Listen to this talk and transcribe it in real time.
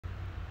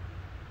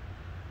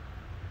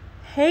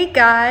Hey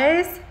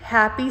guys,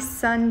 happy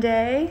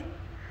Sunday.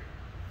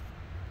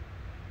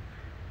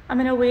 I'm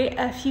gonna wait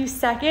a few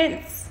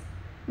seconds.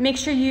 Make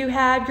sure you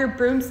have your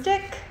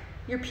broomstick,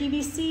 your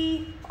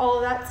PVC, all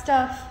of that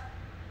stuff.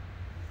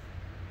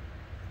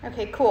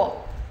 Okay,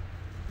 cool.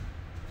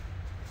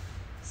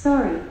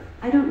 Sorry,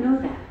 I don't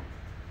know that.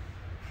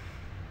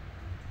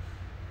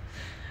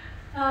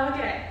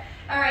 Okay,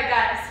 all right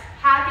guys,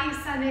 happy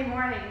Sunday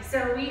morning.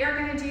 So we are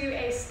gonna do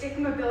a stick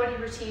mobility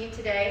routine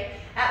today.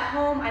 At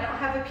home, I don't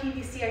have a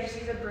PVC, I just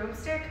use a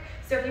broomstick.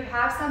 So if you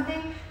have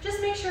something,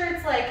 just make sure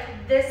it's like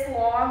this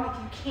long if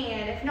you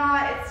can. If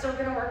not, it's still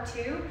gonna work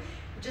too.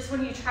 Just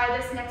when you try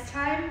this next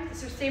time,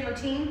 this is the same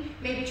routine,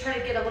 maybe try to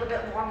get a little bit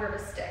longer of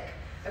a stick,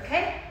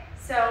 okay?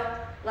 So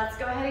let's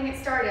go ahead and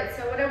get started.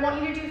 So what I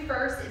want you to do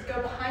first is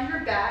go behind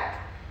your back.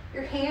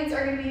 Your hands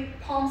are gonna be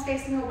palms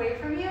facing away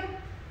from you.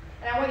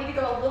 And I want you to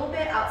go a little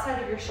bit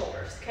outside of your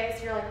shoulders, okay?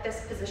 So you're like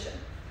this position.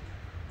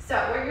 So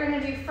what you're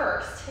gonna do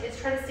first is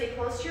try to stay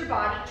close to your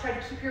body, try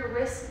to keep your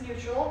wrists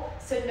neutral,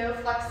 so no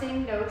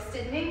flexing, no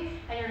extending,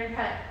 and you're gonna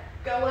kind of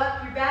go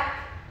up your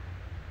back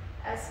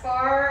as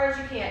far as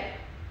you can.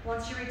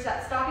 Once you reach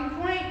that stopping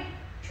point,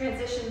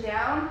 transition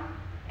down,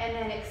 and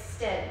then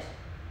extend.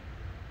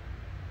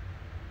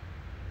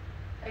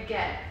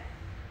 Again,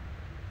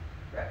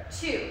 rep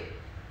 2.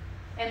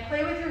 And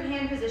play with your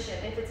hand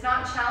position. If it's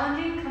not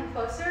challenging, come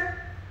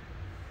closer.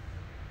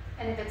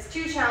 And if it's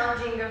too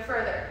challenging, go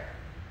further.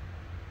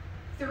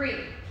 3,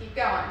 keep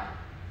going.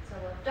 So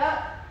lift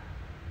up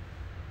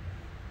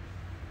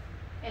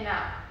and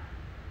out.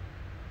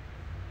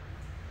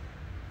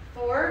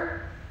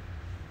 4,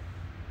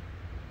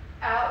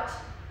 out.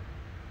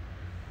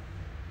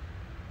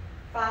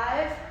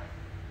 5,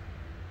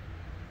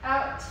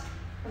 out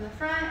from the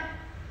front.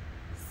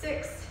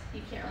 6,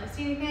 you can't really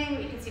see anything,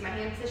 but you can see my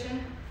hand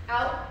position.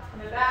 Out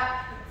from the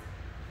back,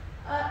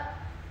 up.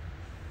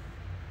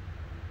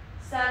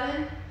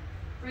 7,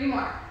 3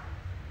 more.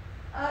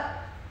 Up.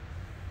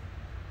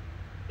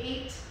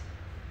 8,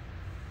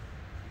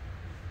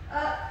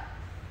 up.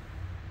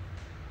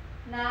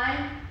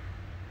 9,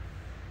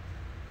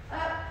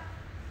 up.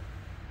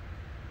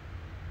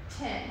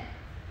 10.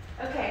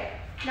 Okay,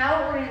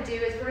 now what we're gonna do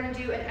is we're gonna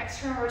do an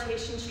external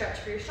rotation stretch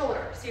for your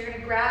shoulder. So you're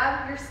gonna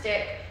grab your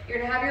stick, you're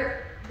gonna have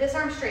this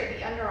arm straight,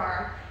 the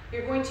underarm.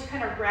 You're going to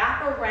kind of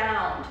wrap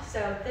around.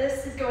 So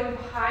this is going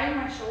behind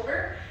my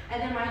shoulder, and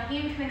then my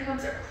hand kind of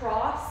comes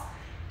across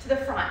to the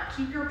front.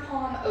 Keep your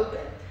palm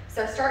open.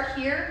 So start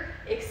here,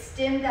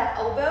 extend that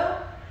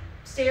elbow,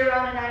 stay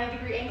around a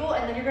 90-degree angle,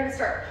 and then you're gonna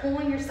start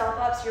pulling yourself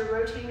up so you're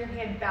rotating your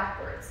hand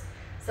backwards.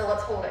 So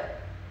let's hold it.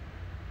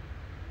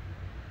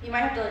 You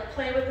might have to like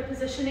play with the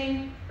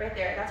positioning right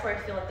there. That's where I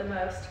feel it the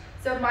most.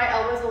 So if my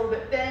elbow's a little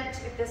bit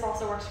bent, if this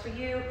also works for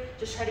you,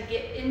 just try to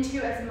get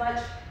into as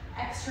much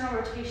external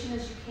rotation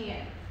as you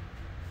can,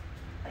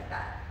 like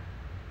that.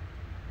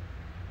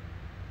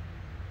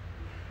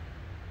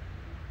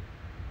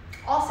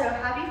 Also,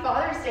 happy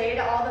Father's Day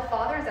to all the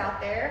fathers out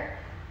there.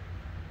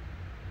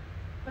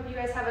 Hope you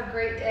guys have a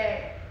great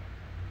day.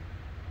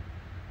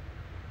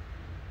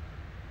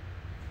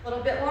 A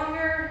little bit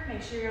longer,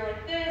 make sure you're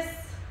like this.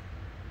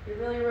 You're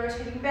really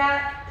rotating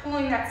back,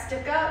 pulling that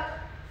stick up.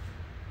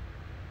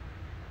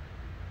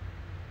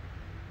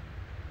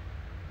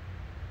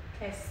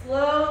 Okay,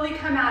 slowly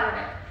come out of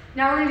it.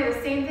 Now we're gonna do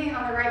the same thing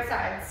on the right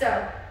side.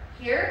 So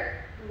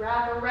here,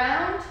 wrap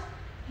around,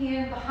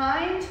 hand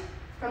behind,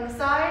 from the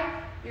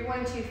side. You're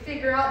going to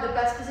figure out the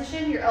best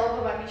position. Your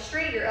elbow might be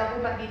straight, your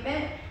elbow might be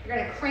bent. You're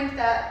gonna crank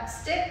that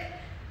stick,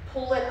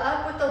 pull it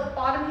up with the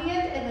bottom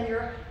hand, and then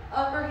your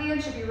upper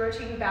hand should be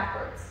rotating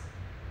backwards.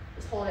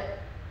 Just hold it.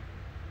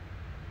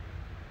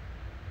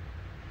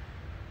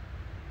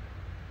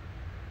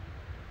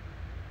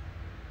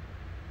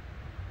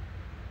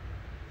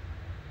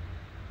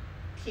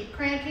 Keep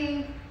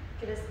cranking,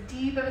 get as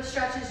deep of a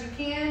stretch as you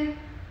can.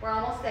 We're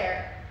almost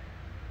there.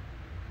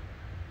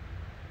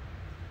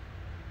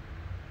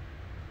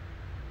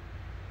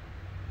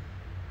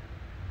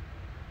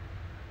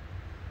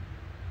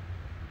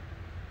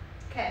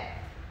 Okay,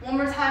 one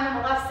more time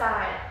on the left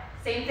side.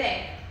 Same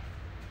thing.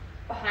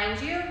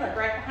 Behind you, like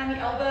right behind the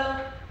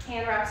elbow,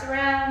 hand wraps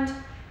around.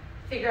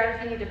 Figure out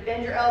if you need to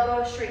bend your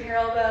elbow, straighten your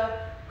elbow,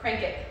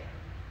 crank it.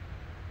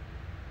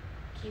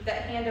 Keep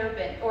that hand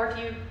open. Or if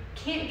you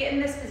can't get in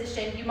this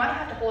position, you might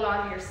have to hold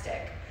on to your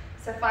stick.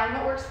 So find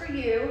what works for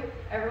you.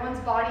 Everyone's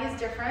body is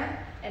different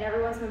and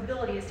everyone's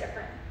mobility is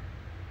different.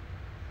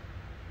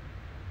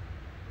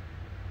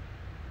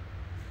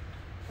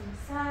 From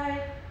the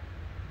side,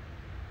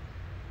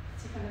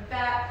 see from the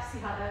back, see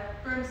how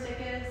the broomstick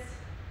is.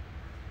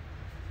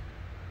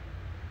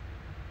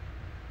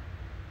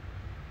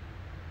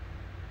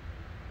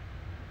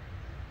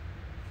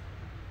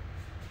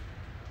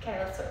 Okay,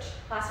 let's switch.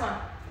 Last one.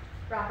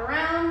 Wrap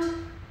around.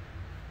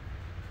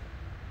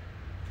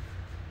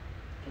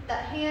 Get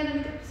that hand in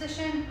a good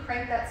position,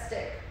 crank that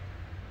stick.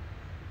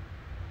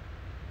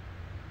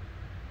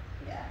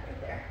 Yeah,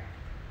 right there.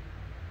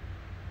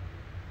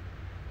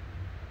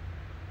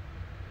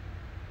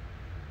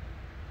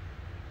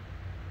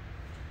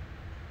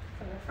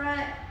 from the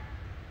front.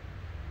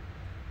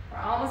 We're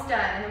almost done,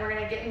 and then we're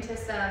gonna get into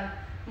some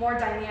more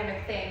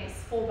dynamic things,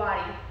 full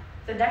body.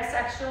 The next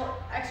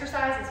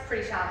exercise is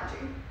pretty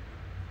challenging.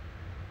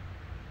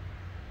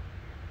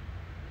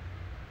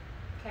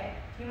 Okay,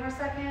 a few more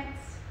seconds.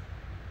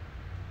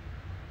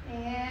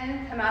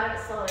 And come out of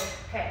it slowly.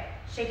 Okay,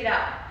 shake it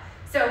out.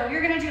 So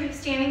we're gonna do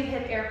standing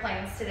hip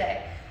airplanes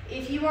today.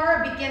 If you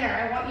are a beginner,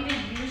 I want you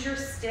to use your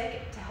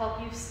stick to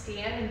help you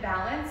stand and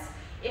balance.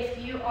 If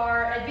you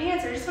are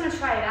advanced or just wanna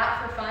try it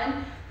out for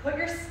fun, put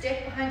your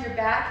stick behind your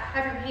back,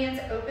 have your hands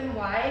open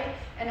wide,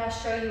 and I'll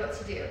show you what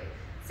to do.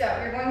 So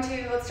you're going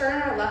to, let's start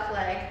on our left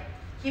leg.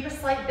 Keep a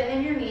slight bend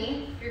in your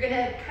knee. You're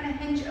gonna kind of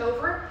hinge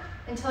over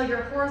until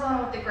you're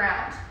horizontal with the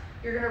ground.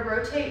 You're gonna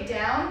rotate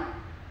down,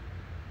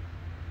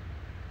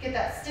 get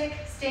that stick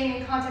staying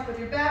in contact with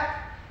your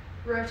back,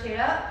 rotate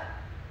up,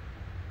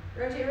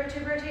 rotate,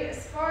 rotate, rotate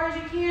as far as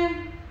you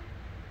can,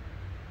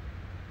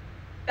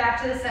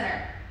 back to the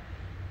center.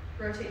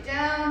 Rotate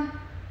down.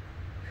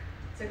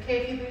 It's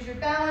okay if you lose your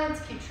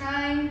balance, keep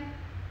trying.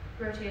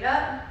 Rotate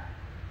up,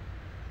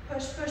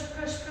 push, push,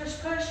 push, push,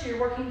 push. You're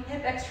working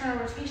hip external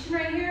rotation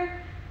right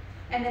here.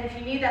 And then if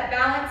you need that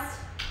balance,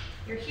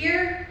 you're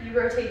here, you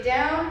rotate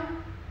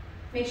down.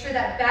 Make sure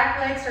that back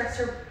leg starts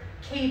to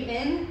cave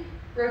in,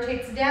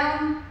 rotates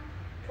down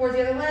towards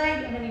the other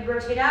leg, and then you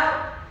rotate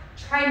out.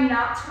 Try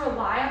not to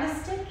rely on the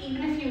stick,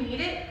 even if you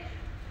need it.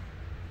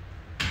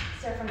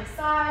 Step from the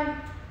side,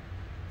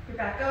 you're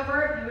back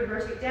over, you would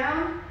rotate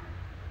down,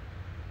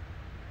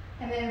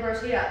 and then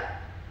rotate up.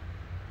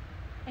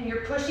 And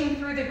you're pushing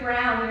through the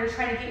ground, and you're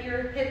trying to get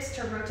your hips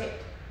to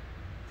rotate.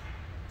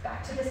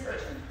 Back to this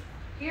version.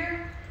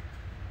 Here,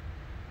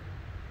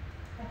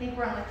 I think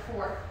we're on like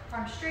 4.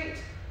 Arms straight,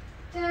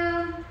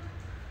 down,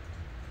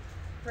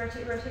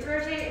 rotate, rotate,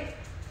 rotate,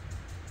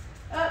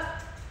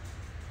 up.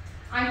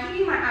 I'm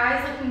keeping my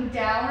eyes looking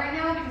down right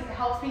now because it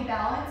helps me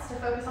balance to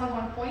focus on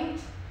one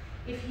point.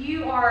 If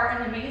you are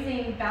an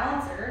amazing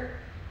balancer,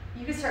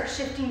 you can start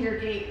shifting your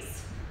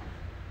gaze,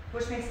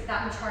 which makes it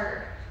that much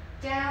harder.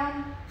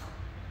 Down.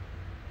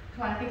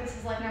 Come on, I think this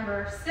is like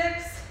number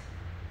 6.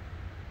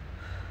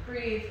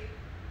 Breathe.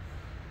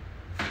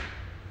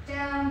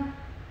 Down.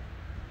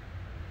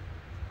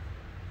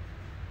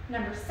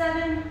 Number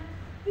 7.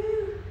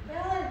 Woo,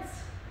 balance.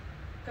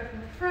 Go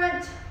from the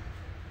front.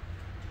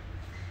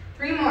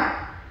 3 more.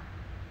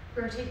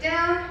 Rotate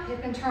down,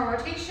 hip internal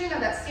rotation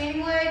of that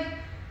standing leg.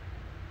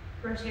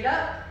 Rotate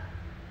up.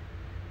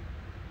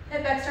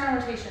 Hip external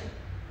rotation.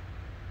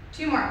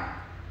 2 more.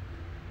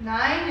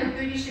 9, your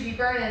booty should be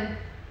burning.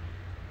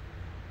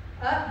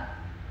 Up.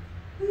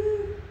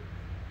 Woo.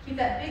 Keep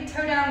that big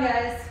toe down,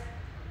 guys.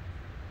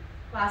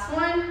 Last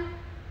one.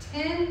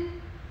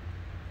 10.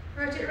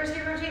 Rotate,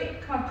 rotate,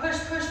 rotate. Come on, push,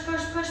 push,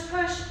 push, push,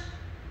 push.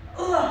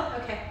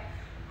 Ugh, okay.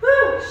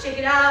 Woo, shake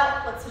it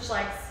out. Let's switch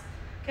legs.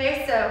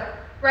 Okay, so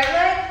right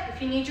leg,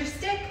 if you need your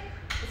stick,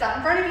 it's out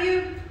in front of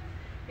you.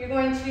 You're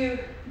going to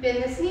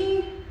bend this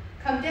knee,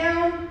 come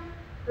down,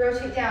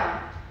 rotate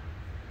down.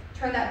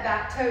 Turn that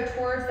back toe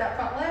towards that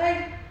front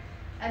leg,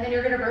 and then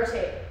you're gonna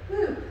rotate.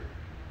 Woo.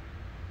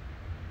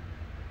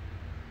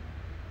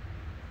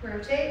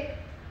 Rotate.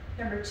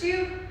 Number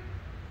 2.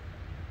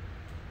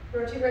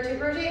 Rotate, rotate,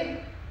 rotate.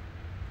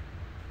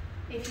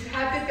 If you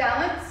have good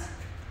balance,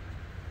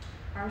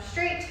 arms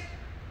straight.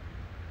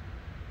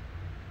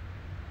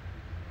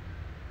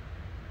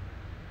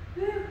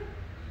 Woo.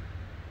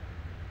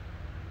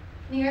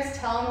 Can you guys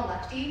tell I'm a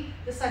lefty?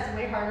 This side's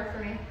way harder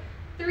for me.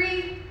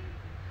 3.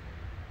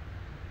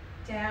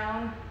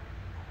 Down.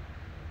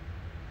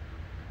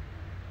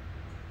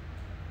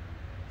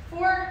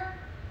 4.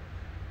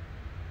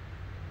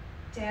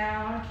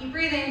 Down. Keep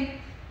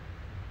breathing.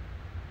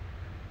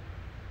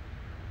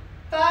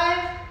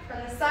 5. From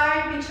the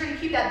side, make sure to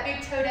keep that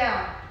big toe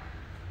down.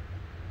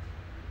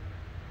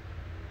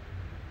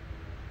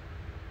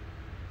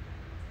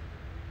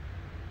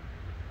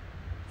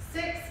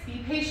 6.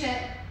 Be patient.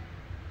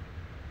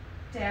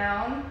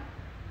 Down.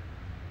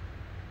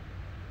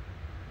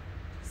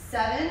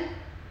 7.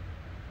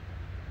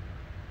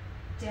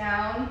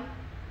 Down.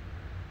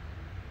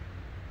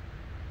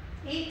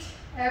 8.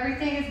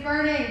 Everything is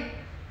burning.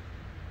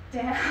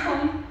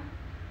 Down.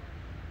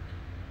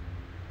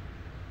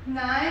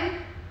 9.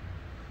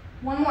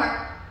 1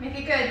 more. Make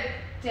it good.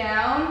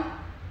 Down.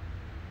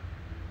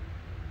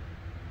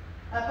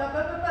 Up, up,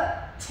 up, up,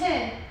 up.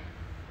 10.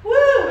 Woo!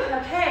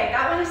 Okay,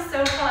 that one is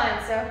so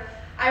fun. So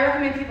I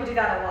recommend people do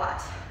that a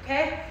lot.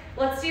 Okay?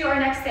 Let's do our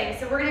next thing.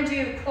 So we're gonna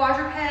do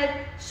quadruped,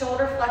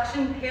 shoulder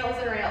flexion, pails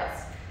and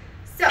rails.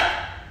 So,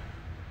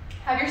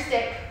 have your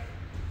stick,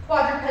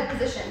 quadruped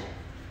position.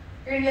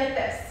 You're gonna be like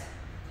this.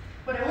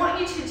 What I want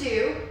you to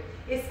do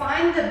is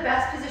find the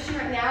best position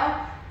right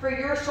now for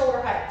your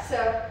shoulder height,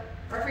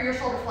 or for your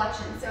shoulder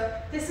flexion. So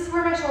this is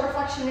where my shoulder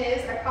flexion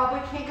is. I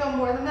probably can't go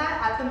more than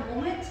that at the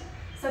moment.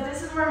 So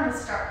this is where I'm gonna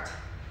start.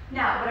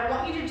 Now, what I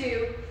want you to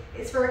do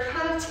is for a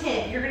count of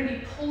 10, you're gonna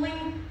be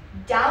pulling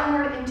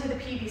downward into the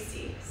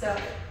PVC. So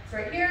it's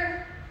right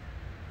here.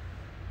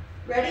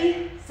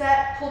 Ready,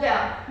 set, pull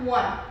down.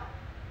 1,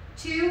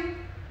 2,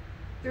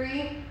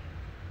 3,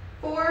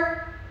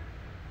 4,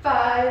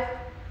 5,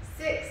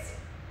 6,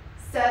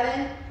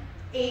 7,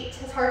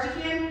 8, as hard as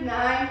you can,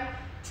 9,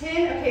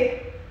 10,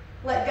 okay,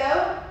 let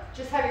go,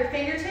 just have your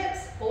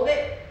fingertips, hold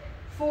it,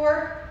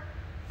 4,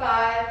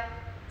 5,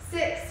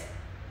 6,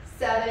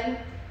 7,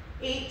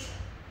 8,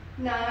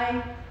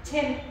 9,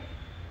 10,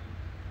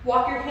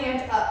 walk your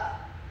hand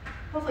up,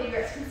 hopefully you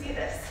guys can see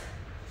this,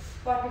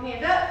 walk your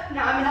hand up,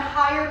 now I'm in a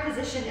higher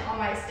position on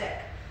my stick,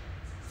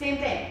 same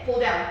thing, pull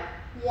down,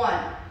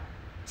 1,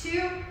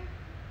 2,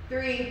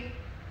 3,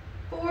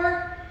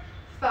 4,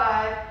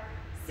 5,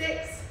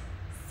 6,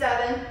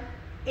 7,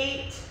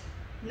 8,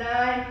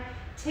 9,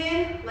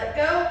 10, let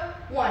go,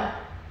 1,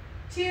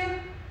 2,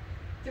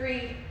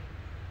 3,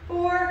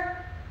 4,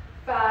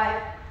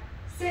 5,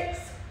 6,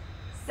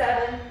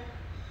 7,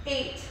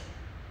 8,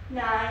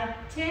 9,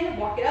 10,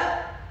 walk it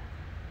up,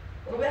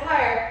 a little bit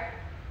higher,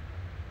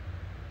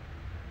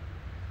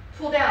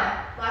 pull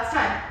down, last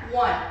time,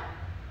 1,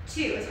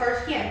 2, as hard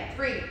as you can,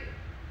 3,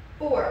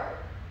 4,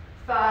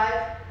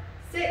 5,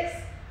 6,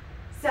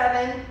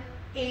 7,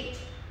 8,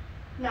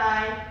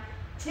 9,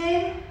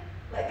 10,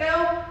 let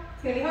go,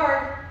 it's going to be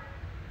hard,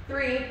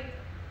 3,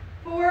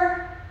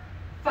 4,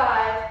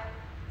 5,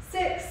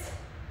 6,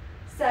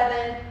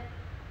 7,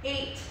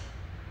 8,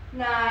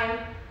 9,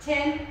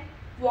 10,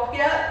 walk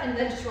it up and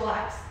then just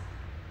relax.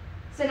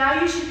 So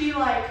now you should be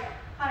like,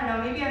 I don't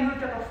know, maybe I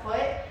moved up a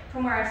foot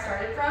from where I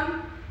started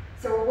from.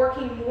 So we're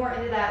working more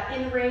into that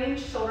in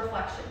range shoulder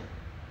flexion.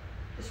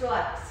 Just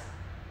relax.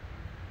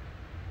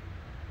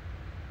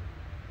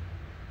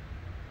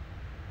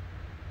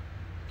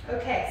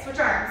 Okay, switch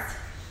arms.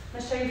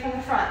 Let's show you from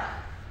the front.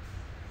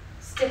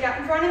 Stick out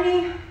in front of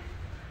me,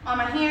 on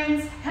my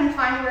hands, kind of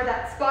find where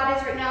that spot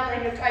is right now that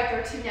I know I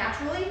go to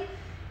naturally.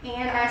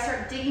 And I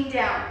start digging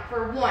down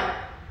for 1,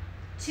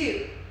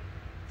 2,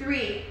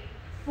 3,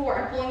 4,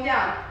 I'm pulling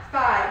down,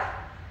 5,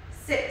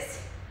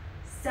 6,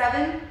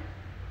 7,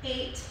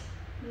 8,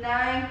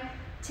 9,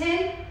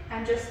 10.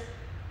 I'm just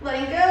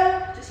letting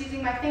go, just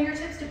using my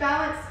fingertips to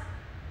balance.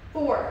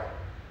 4,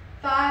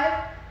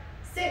 5,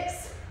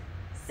 6,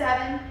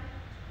 7,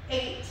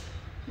 8,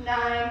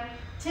 9,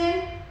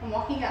 10. I'm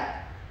walking up.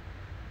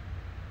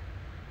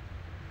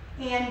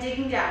 And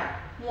digging down.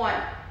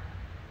 1,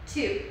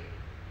 2,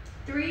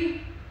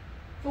 3,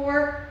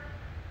 4,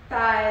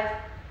 5,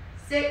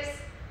 6,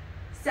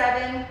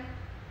 7,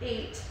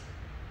 8,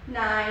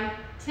 9,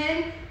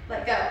 10.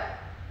 Let go.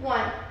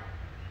 1,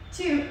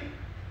 2,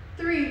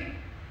 3,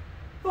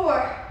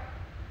 4,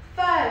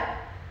 5,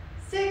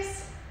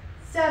 6,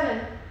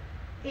 7,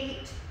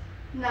 8,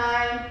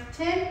 9,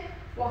 10.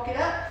 Walk it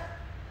up.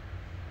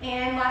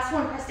 And last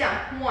one, press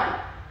down. 1,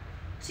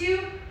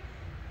 2,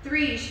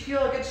 3. You should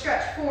feel a good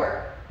stretch.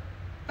 4,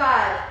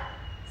 5,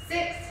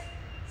 6,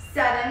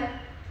 7,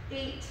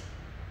 8,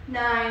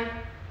 9,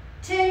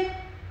 10.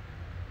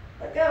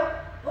 Let go.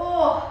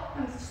 Oh,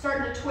 I'm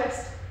starting to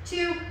twist.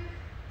 2,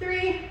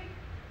 3,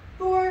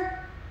 4,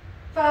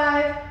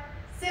 5,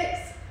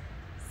 6,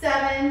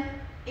 7,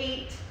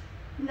 8,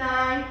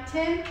 9,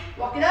 10.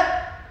 Walk it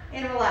up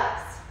and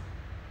relax.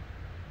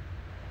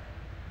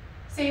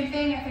 Same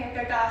thing, I think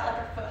I got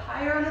like a foot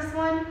higher on this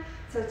one.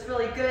 So it's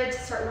really good to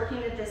start working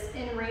at this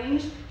in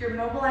range. You're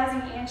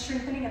mobilizing and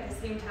strengthening at the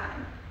same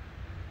time.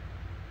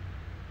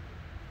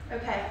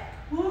 Okay,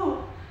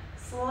 woo.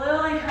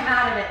 Slowly come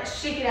out of it,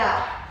 shake it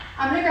out.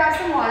 I'm gonna grab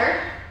some water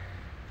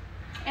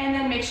and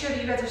then make sure that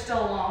you guys are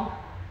still along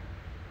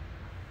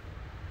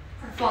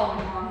or following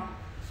along.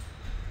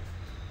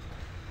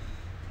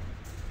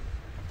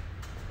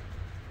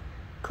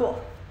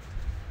 Cool.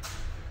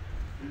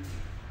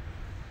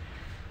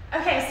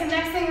 Okay, so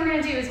next thing we're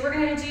gonna do is we're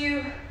gonna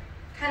do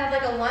kind of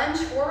like a lunge,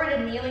 forward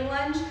and kneeling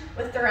lunge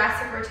with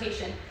thoracic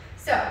rotation.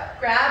 So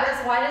grab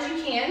as wide as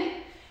you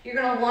can. You're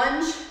gonna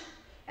lunge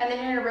and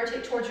then you're gonna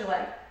rotate towards your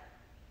leg.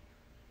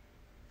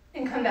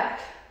 And come back.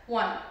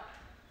 1,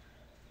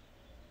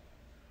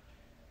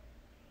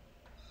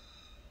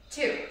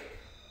 2,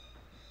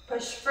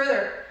 push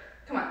further.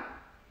 Come on.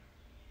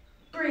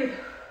 Breathe.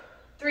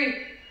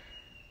 3,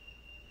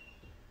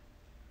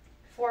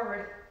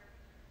 forward.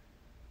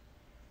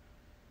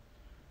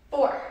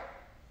 4.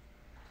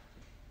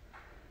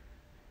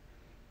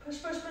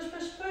 Push, push, push,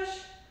 push, push.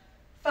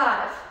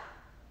 5.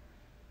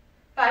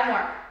 5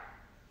 more.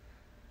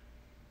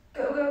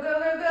 Go, go, go,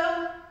 go,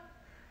 go.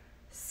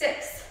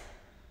 6.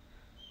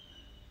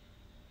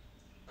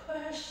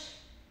 Push.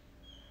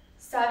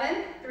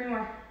 7. 3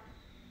 more.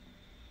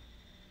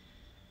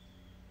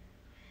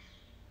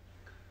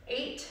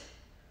 8.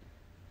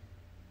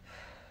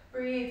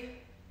 Breathe.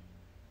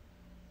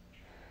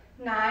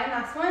 9.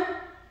 Last one.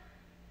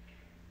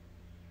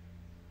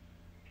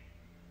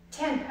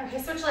 10.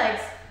 Okay, switch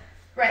legs.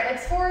 Right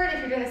leg's forward if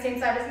you're doing the same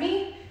side as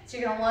me. So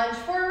you're gonna lunge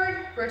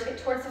forward, rotate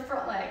towards the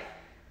front leg.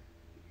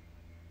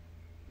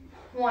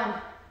 1,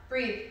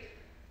 breathe.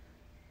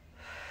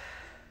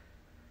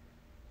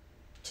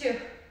 2,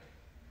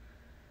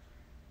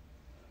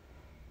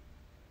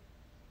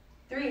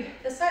 3,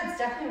 this side's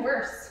definitely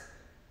worse.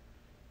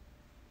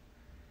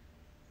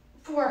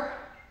 4,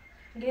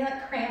 I'm getting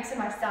like cramps in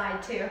my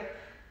side too,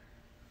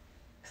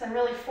 because I'm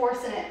really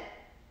forcing it.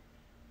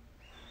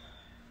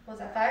 What was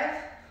that, 5?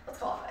 Let's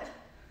call it 5.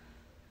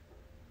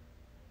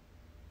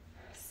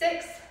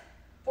 6,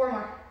 4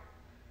 more.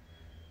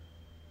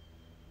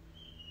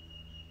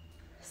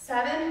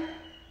 7,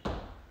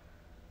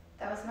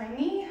 that was my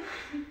knee.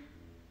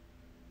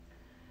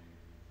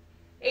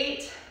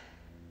 8,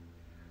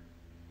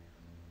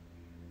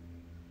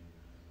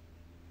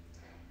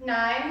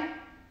 9,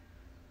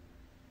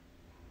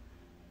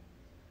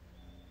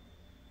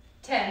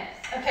 10.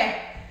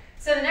 Okay,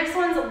 so the next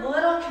one's a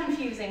little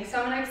confusing, so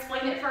I'm going to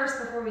explain it first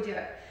before we do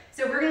it.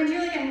 So we're going to do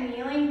like a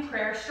kneeling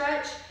prayer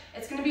stretch.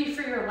 It's going to be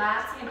for your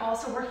lats and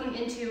also working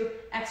into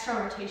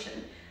external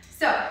rotation.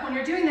 So when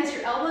you're doing this,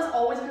 your elbows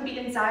always going to be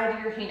inside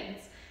of your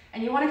hands.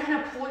 And you want to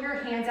kind of pull your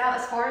hands out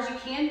as far as you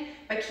can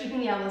by keeping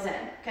the elbows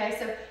in. Okay,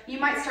 so you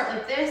might start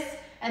like this,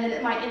 and then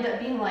it might end up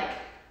being like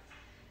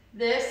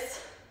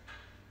this,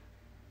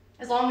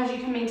 as long as you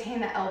can maintain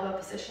that elbow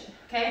position.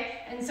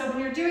 Okay, and so when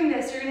you're doing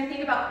this, you're going to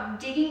think about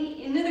digging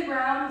into the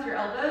ground with your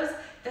elbows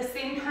the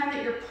same time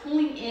that you're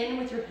pulling in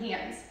with your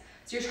hands.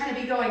 So you're trying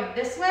to be going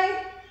this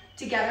way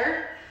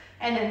together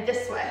and then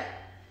this way.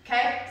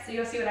 Okay, so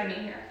you'll see what I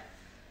mean here.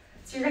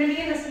 So you're going to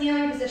be in this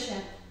kneeling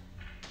position.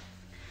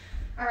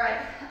 All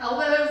right,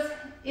 elbows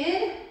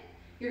in.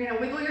 You're going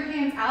to wiggle your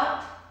hands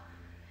out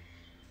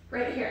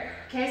right here.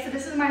 Okay, so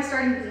this is my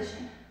starting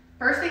position.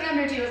 First thing I'm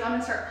going to do is I'm going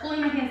to start pulling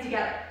my hands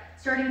together,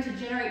 starting to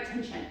generate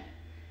tension.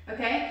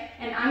 Okay,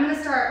 and I'm going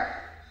to start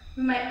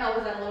moving my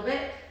elbows out a little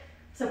bit.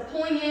 So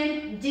pulling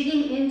in,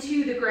 digging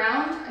into the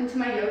ground, into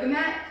my yoga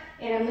mat,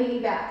 and I'm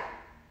leaning back.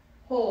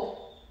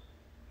 Hold.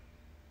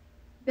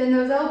 Bend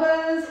those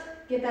elbows,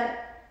 get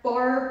that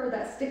bar or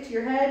that stick to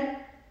your head.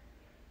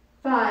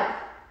 5,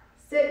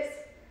 6,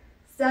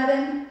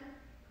 7,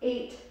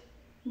 8,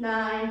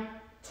 9,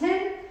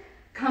 10.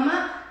 Come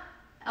up,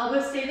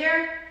 elbows stay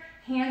there,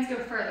 hands go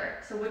further.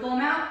 So wiggle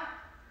them out.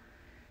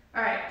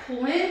 All right,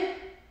 pull in,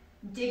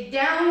 dig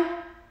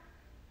down.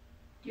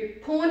 You're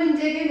pulling and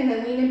digging and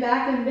then leaning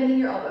back and bending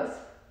your elbows.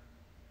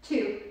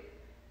 2,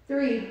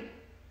 3,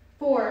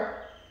 4,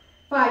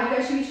 5. You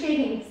guys should be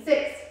shaking.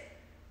 6,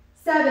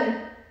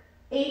 7,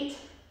 8,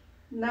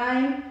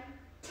 9,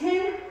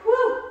 10.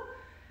 Woo!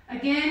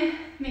 Again,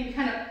 maybe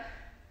kind of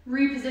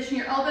reposition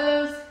your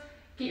elbows.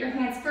 Get your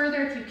hands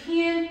further if you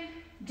can.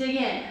 Dig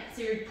in.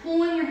 So you're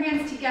pulling your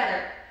hands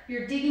together.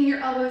 You're digging your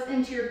elbows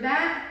into your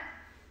mat.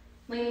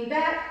 Leaning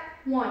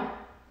back. 1,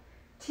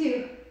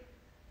 2,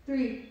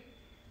 3,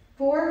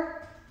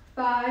 4,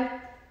 5,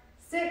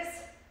 6,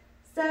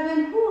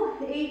 7,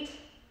 8,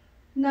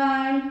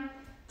 9,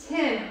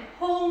 10.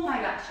 Oh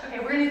my gosh. Okay,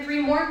 we're gonna do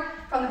 3 more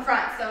from the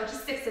front, so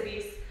just 6 of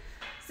these.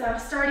 So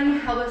starting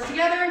elbows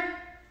together,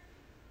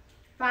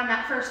 find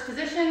that first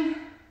position,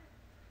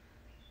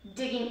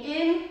 digging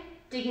in,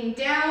 digging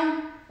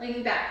down,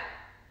 leaning back.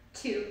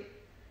 2,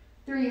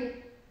 3,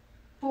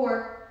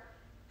 4,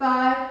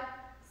 5,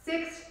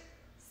 6,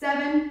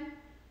 7,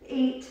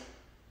 8,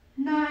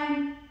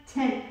 9,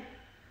 10.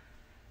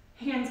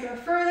 Hands go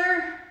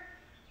further.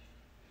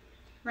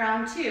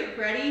 Round 2,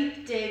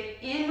 ready? Dig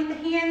in with the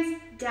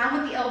hands,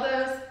 down with the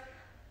elbows,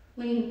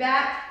 lean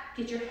back,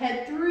 get your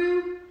head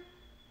through.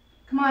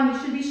 Come on, you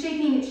should be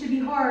shaking, it should be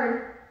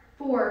hard.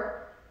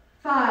 4,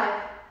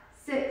 5,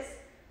 6,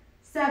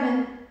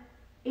 7,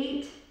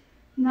 8,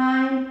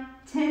 9,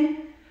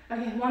 10.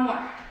 Okay, one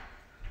more.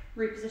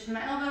 Reposition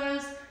my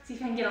elbows, see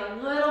if I can get a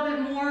little bit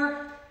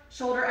more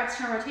shoulder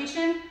external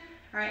rotation.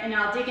 All right, and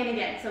now dig in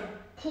again. So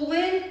pull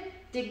in,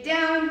 dig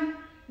down.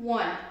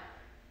 1,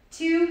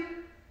 2,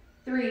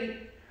 3,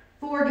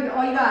 4, give it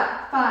all you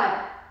got.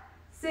 5,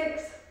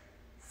 6,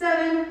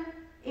 7,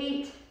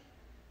 8,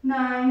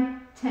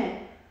 9,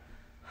 10.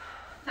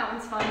 That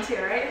one's fun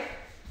too, right?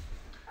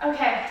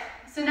 Okay,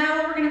 so now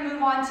what we're gonna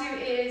move on to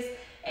is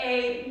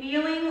a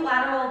kneeling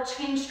lateral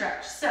chain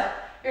stretch. So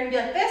you're gonna be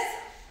like this.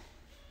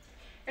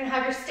 You're gonna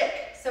have your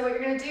stick. So what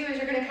you're gonna do is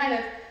you're gonna kind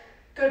of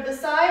go to the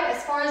side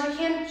as far as you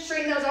can,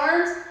 straighten those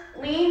arms,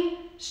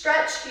 lean,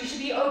 stretch. You should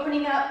be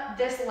opening up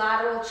this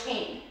lateral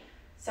chain.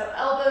 So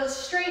elbows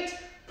straight,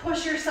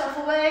 push yourself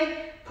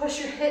away, push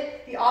your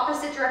hip the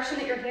opposite direction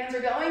that your hands are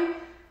going,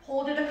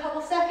 hold it a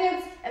couple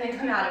seconds, and then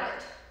come out of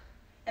it.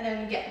 And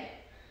then again.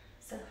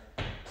 So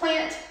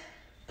plant,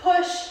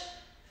 push,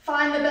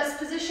 find the best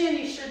position.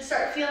 You should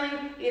start feeling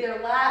either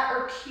lat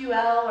or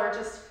QL or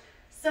just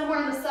somewhere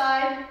on the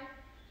side.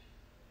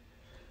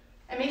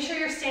 And make sure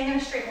you're staying in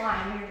a straight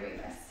line when you're doing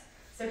this.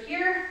 So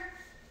here,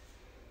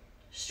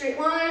 straight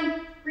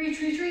line,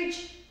 reach, reach,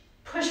 reach,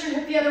 push your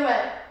hip the other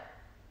way.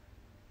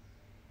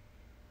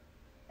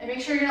 And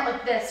make sure you're not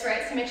like this,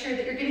 right? So make sure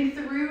that you're getting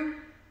through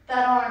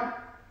that arm.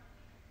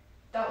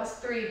 That was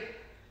 3.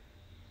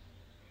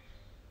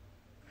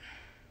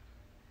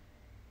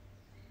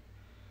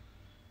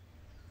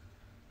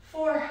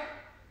 4.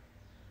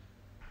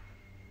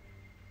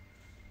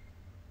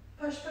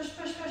 Push, push,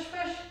 push, push,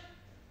 push.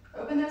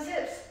 Open those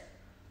hips.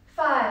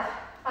 5.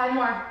 5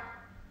 more.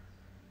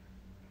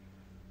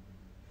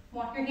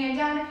 Walk your hand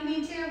down if you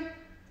need to.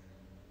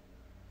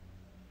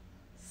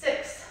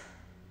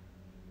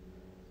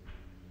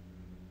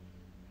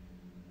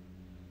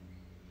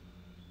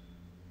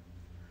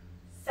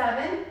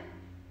 7,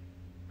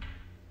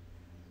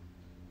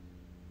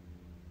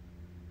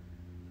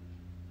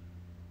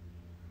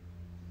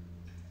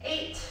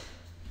 8,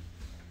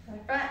 to the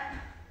front.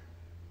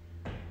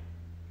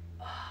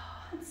 Oh,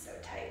 it's so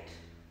tight.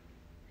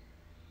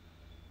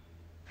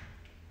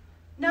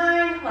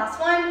 9, last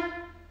one.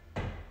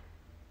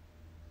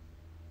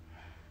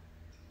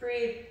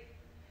 Breathe.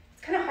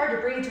 It's kind of hard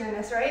to breathe during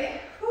this, right?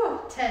 Whew,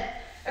 10.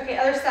 Okay,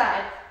 other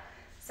side.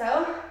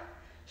 So,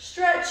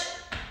 stretch,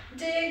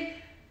 dig,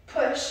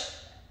 push.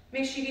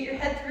 Make sure you get your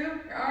head through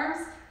your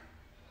arms.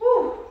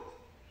 Whew.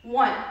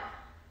 1.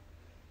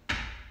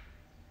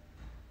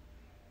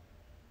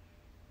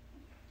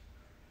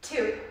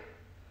 2.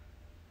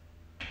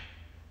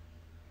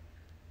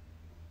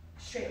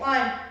 Straight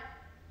line.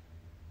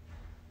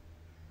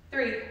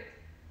 3.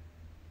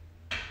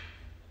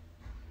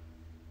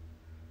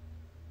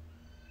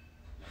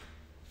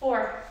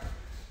 4.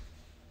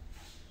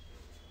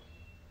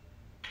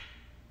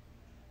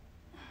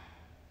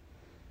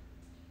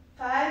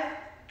 5.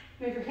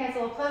 Move your hands a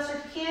little closer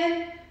if you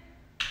can.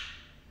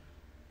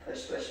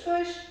 Push, push,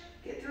 push.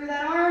 Get through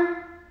that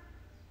arm.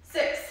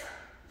 6.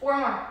 4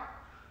 more.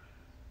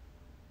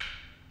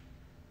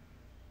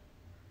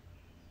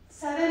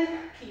 7.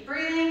 Keep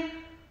breathing.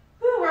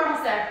 Woo, we're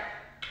almost there.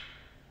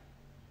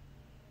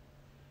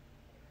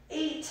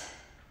 8. It's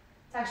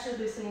actually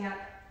loosening up.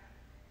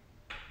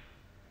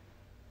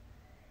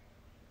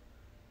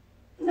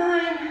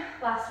 9.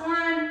 Last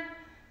one.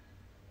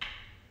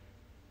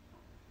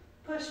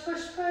 Push,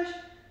 push, push.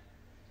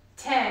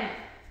 10.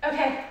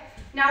 Okay,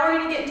 now we're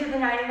gonna get into the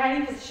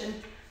 90-90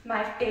 position,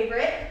 my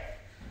favorite.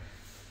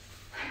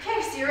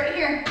 Okay, so you're right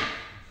here.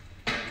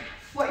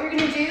 What you're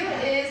gonna do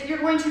is you're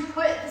going to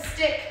put the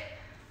stick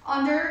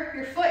under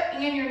your foot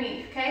and your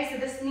knee, okay? So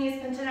this knee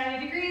is bent to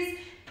 90 degrees,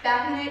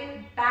 back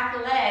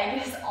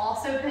leg is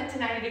also bent to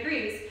 90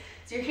 degrees.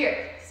 So you're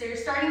here. So you're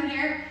starting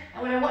here,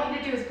 and what I want you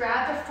to do is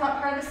grab the front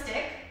part of the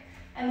stick,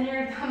 and then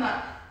you're gonna come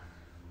up.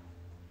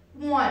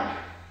 1.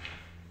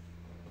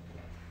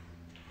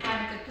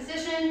 Find a good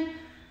position.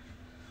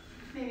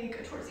 Maybe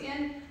go towards the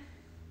end.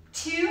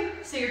 2,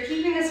 so you're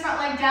keeping this front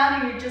leg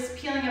down and you're just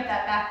peeling up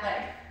that back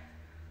leg.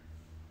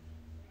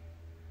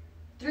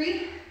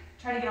 3,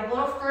 try to get a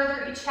little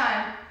further each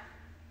time.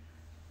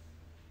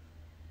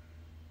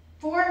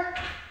 4,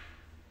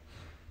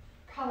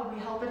 probably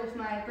help it if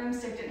my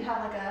broomstick didn't have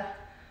like a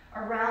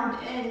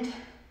round end.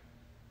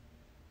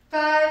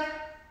 5,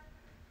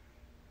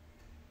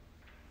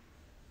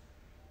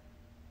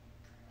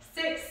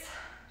 6,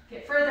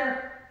 get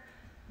further.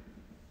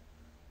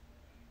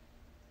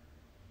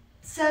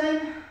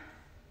 7,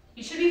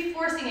 you should be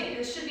forcing it.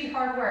 This should be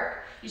hard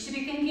work. You should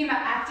be thinking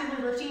about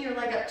actively lifting your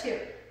leg up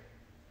too.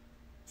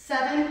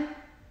 7,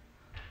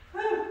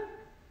 woo.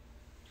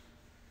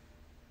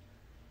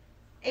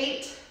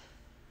 8,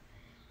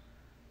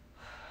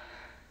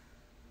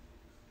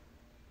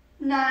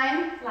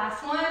 9,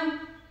 last one.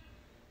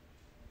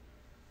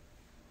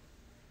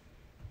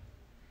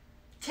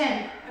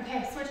 10,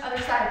 okay, switch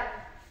other side.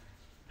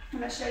 I'm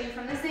gonna show you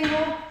from this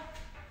angle.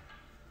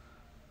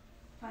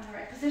 Find the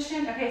right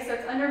position. Okay, so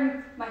it's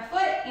under my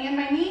foot and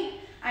my knee.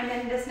 I'm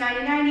in this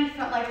 90-90,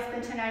 front leg is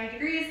bent to 90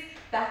 degrees,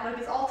 back leg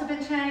is also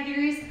bent to 90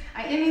 degrees.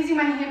 I am using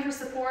my hand for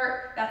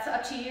support. That's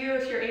up to you.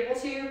 If you're able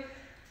to,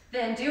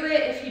 then do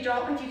it. If you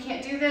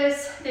can't do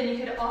this, then you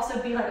could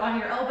also be like on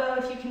your elbow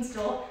if you can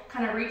still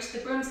kind of reach the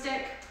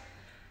broomstick.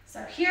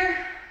 So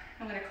here,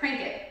 I'm gonna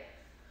crank it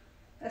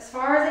as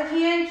far as I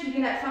can,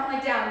 keeping that front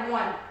leg down.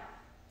 1.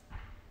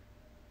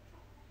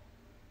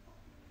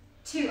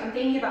 2, I'm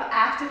thinking about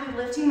actively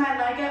lifting my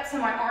leg up so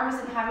my arm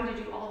isn't having to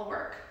do all the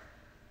work.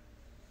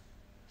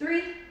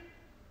 3,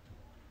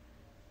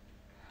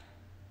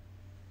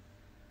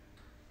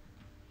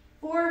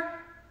 4,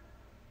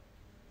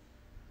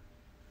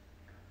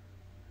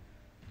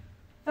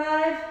 5,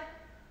 I'm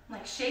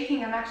like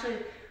shaking, I'm actually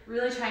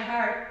really trying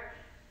hard.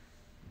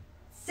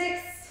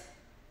 6,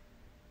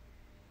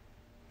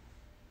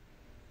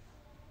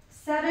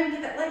 7,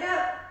 get that leg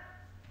up.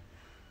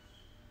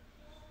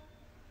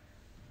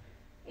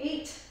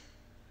 8,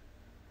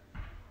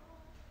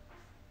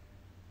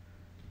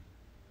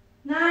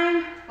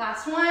 9,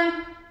 last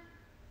one.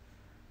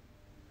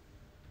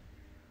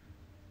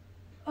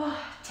 Oh,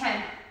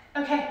 10.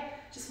 Okay,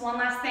 just one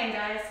last thing,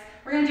 guys.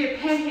 We're gonna do a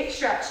pancake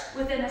stretch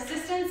with an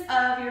assistance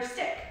of your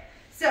stick.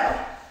 So,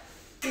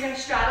 you're gonna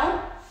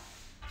straddle.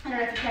 I don't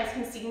know if you guys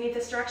can see me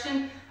this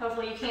direction.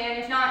 Hopefully you can.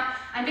 If not,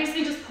 I'm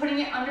basically just putting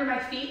it under my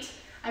feet.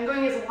 I'm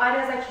going as wide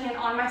as I can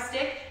on my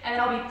stick, and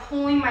then I'll be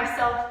pulling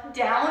myself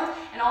down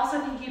and also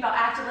thinking about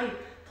actively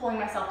pulling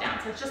myself down.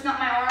 So it's just not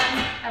my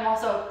arms. I'm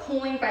also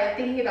pulling by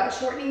thinking about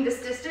shortening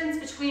this distance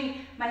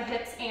between my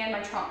hips and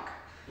my trunk.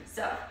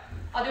 So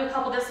I'll do a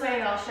couple this way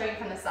and then I'll show you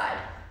from the side.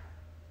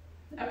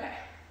 Okay,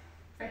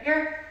 right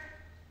here,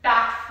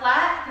 back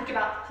flat. Think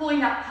about pulling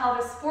that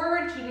pelvis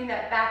forward, keeping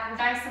that back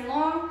nice and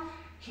long.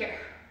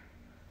 Here.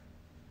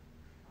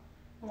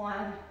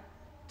 1,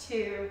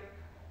 2,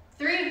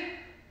 3.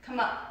 Come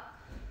up.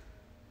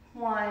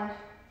 1,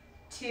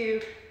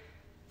 2,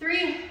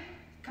 3.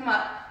 Come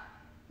up.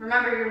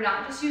 Remember, you're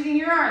not just using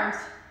your arms,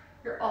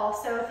 you're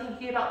also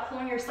thinking about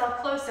pulling yourself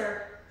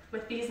closer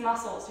with these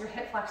muscles, your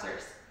hip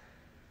flexors.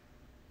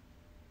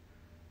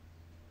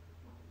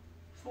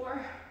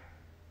 4,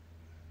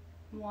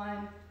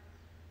 1,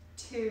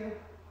 2,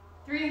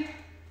 3,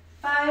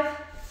 5,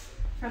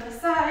 from the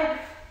side.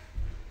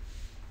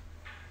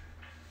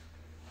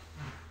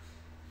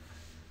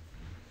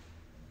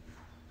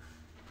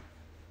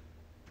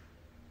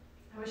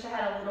 I wish I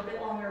had a little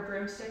bit longer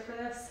broomstick for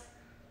this.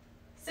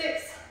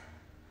 6,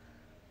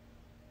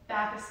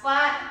 back is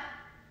flat.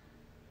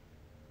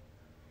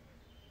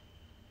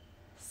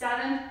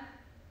 7,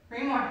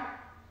 3 more.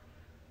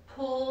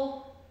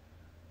 Pull,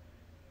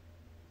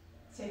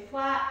 stay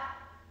flat.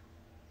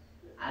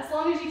 As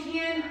long as you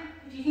can,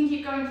 if you can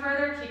keep going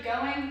further, keep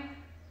going.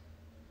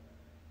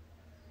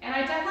 And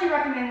I definitely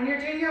recommend when you're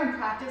doing your own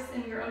practice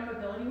and your own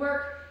mobility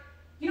work,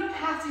 you don't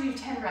have to do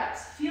 10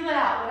 reps. Feel it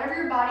out, whatever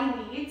your body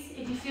needs.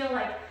 If you feel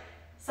like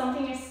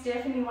something is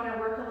stiff and you want to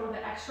work a little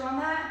bit extra on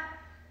that,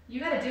 you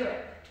got to do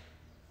it.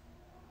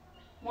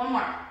 1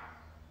 more.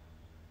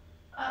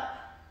 Up,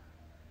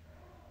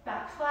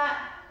 back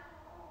flat.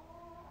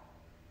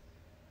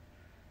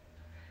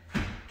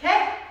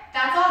 Okay,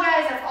 that's all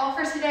guys, that's all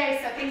for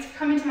today. So thanks for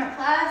coming to my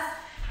class.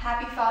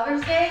 Happy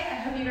Father's Day. I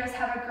hope you guys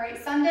have a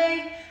great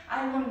Sunday.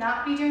 I will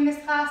not be doing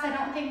this class, I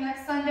don't think,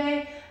 next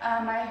Sunday.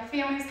 My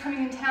family's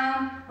coming in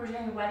town. We're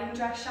doing wedding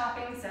dress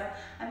shopping, so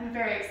I'm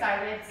very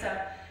excited. So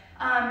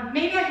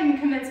maybe I can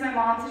convince my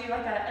mom to do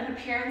like an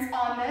appearance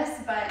on this,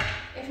 but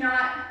if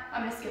not,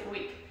 I'm gonna skip a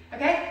week.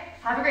 Okay?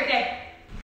 Have a great day.